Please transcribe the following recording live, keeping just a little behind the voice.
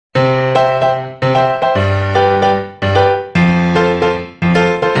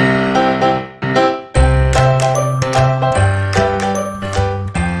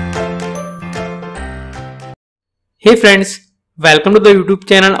Hey friends, welcome to the YouTube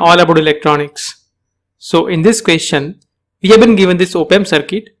channel all about electronics. So in this question, we have been given this op-amp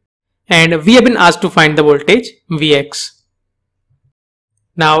circuit and we have been asked to find the voltage Vx.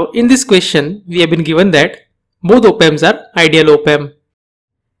 Now in this question, we have been given that both op-amps are ideal op-amp,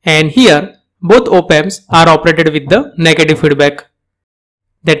 and here both op-amps are operated with the negative feedback.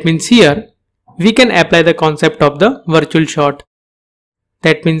 That means here we can apply the concept of the virtual short.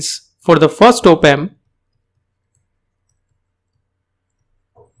 That means for the first op-amp,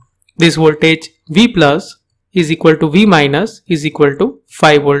 this voltage V plus is equal to V minus is equal to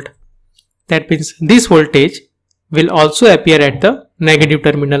 5 volt. That means this voltage will also appear at the negative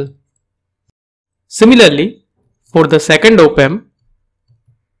terminal. Similarly, for the second op-amp,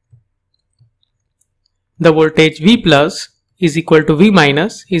 the voltage V plus is equal to V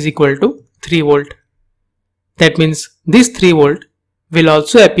minus is equal to 3 volt. That means this 3 volt will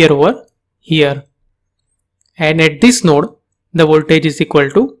also appear over here. And at this node, the voltage is equal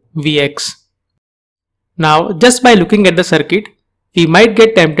to Vx. Now just by looking at the circuit, we might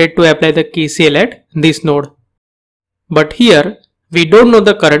get tempted to apply the KCL at this node. But here we don't know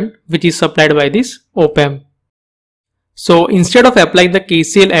the current which is supplied by this op-amp. So instead of applying the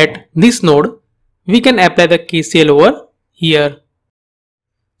KCL at this node, we can apply the KCL over here.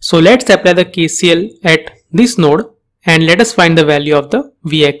 So let's apply the KCL at this node and let us find the value of the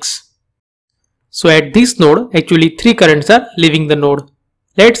Vx. So at this node, actually 3 currents are leaving the node.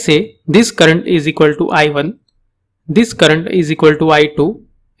 Let's say this current is equal to I1, this current is equal to I2,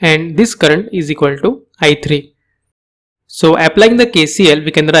 and this current is equal to I3. So applying the KCL,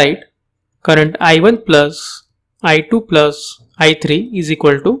 we can write current I1 plus I2 plus I3 is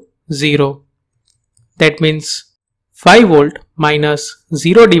equal to 0. That means 5 volt minus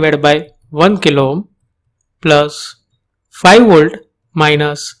 0 divided by 1 kilo ohm plus 5 volt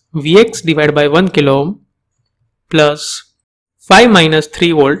minus Vx divided by 1 kilo ohm plus 5 minus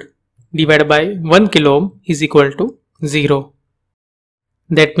 3 volt divided by 1 kilo ohm is equal to 0.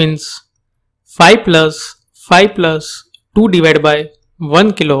 That means 5 plus 2 divided by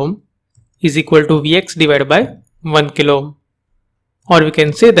 1 kilo ohm is equal to Vx divided by 1 kilo ohm. Or we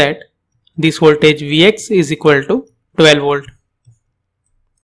can say that this voltage Vx is equal to 12 volt.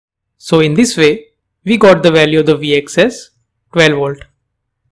 So in this way, we got the value of the Vx as 12 volt.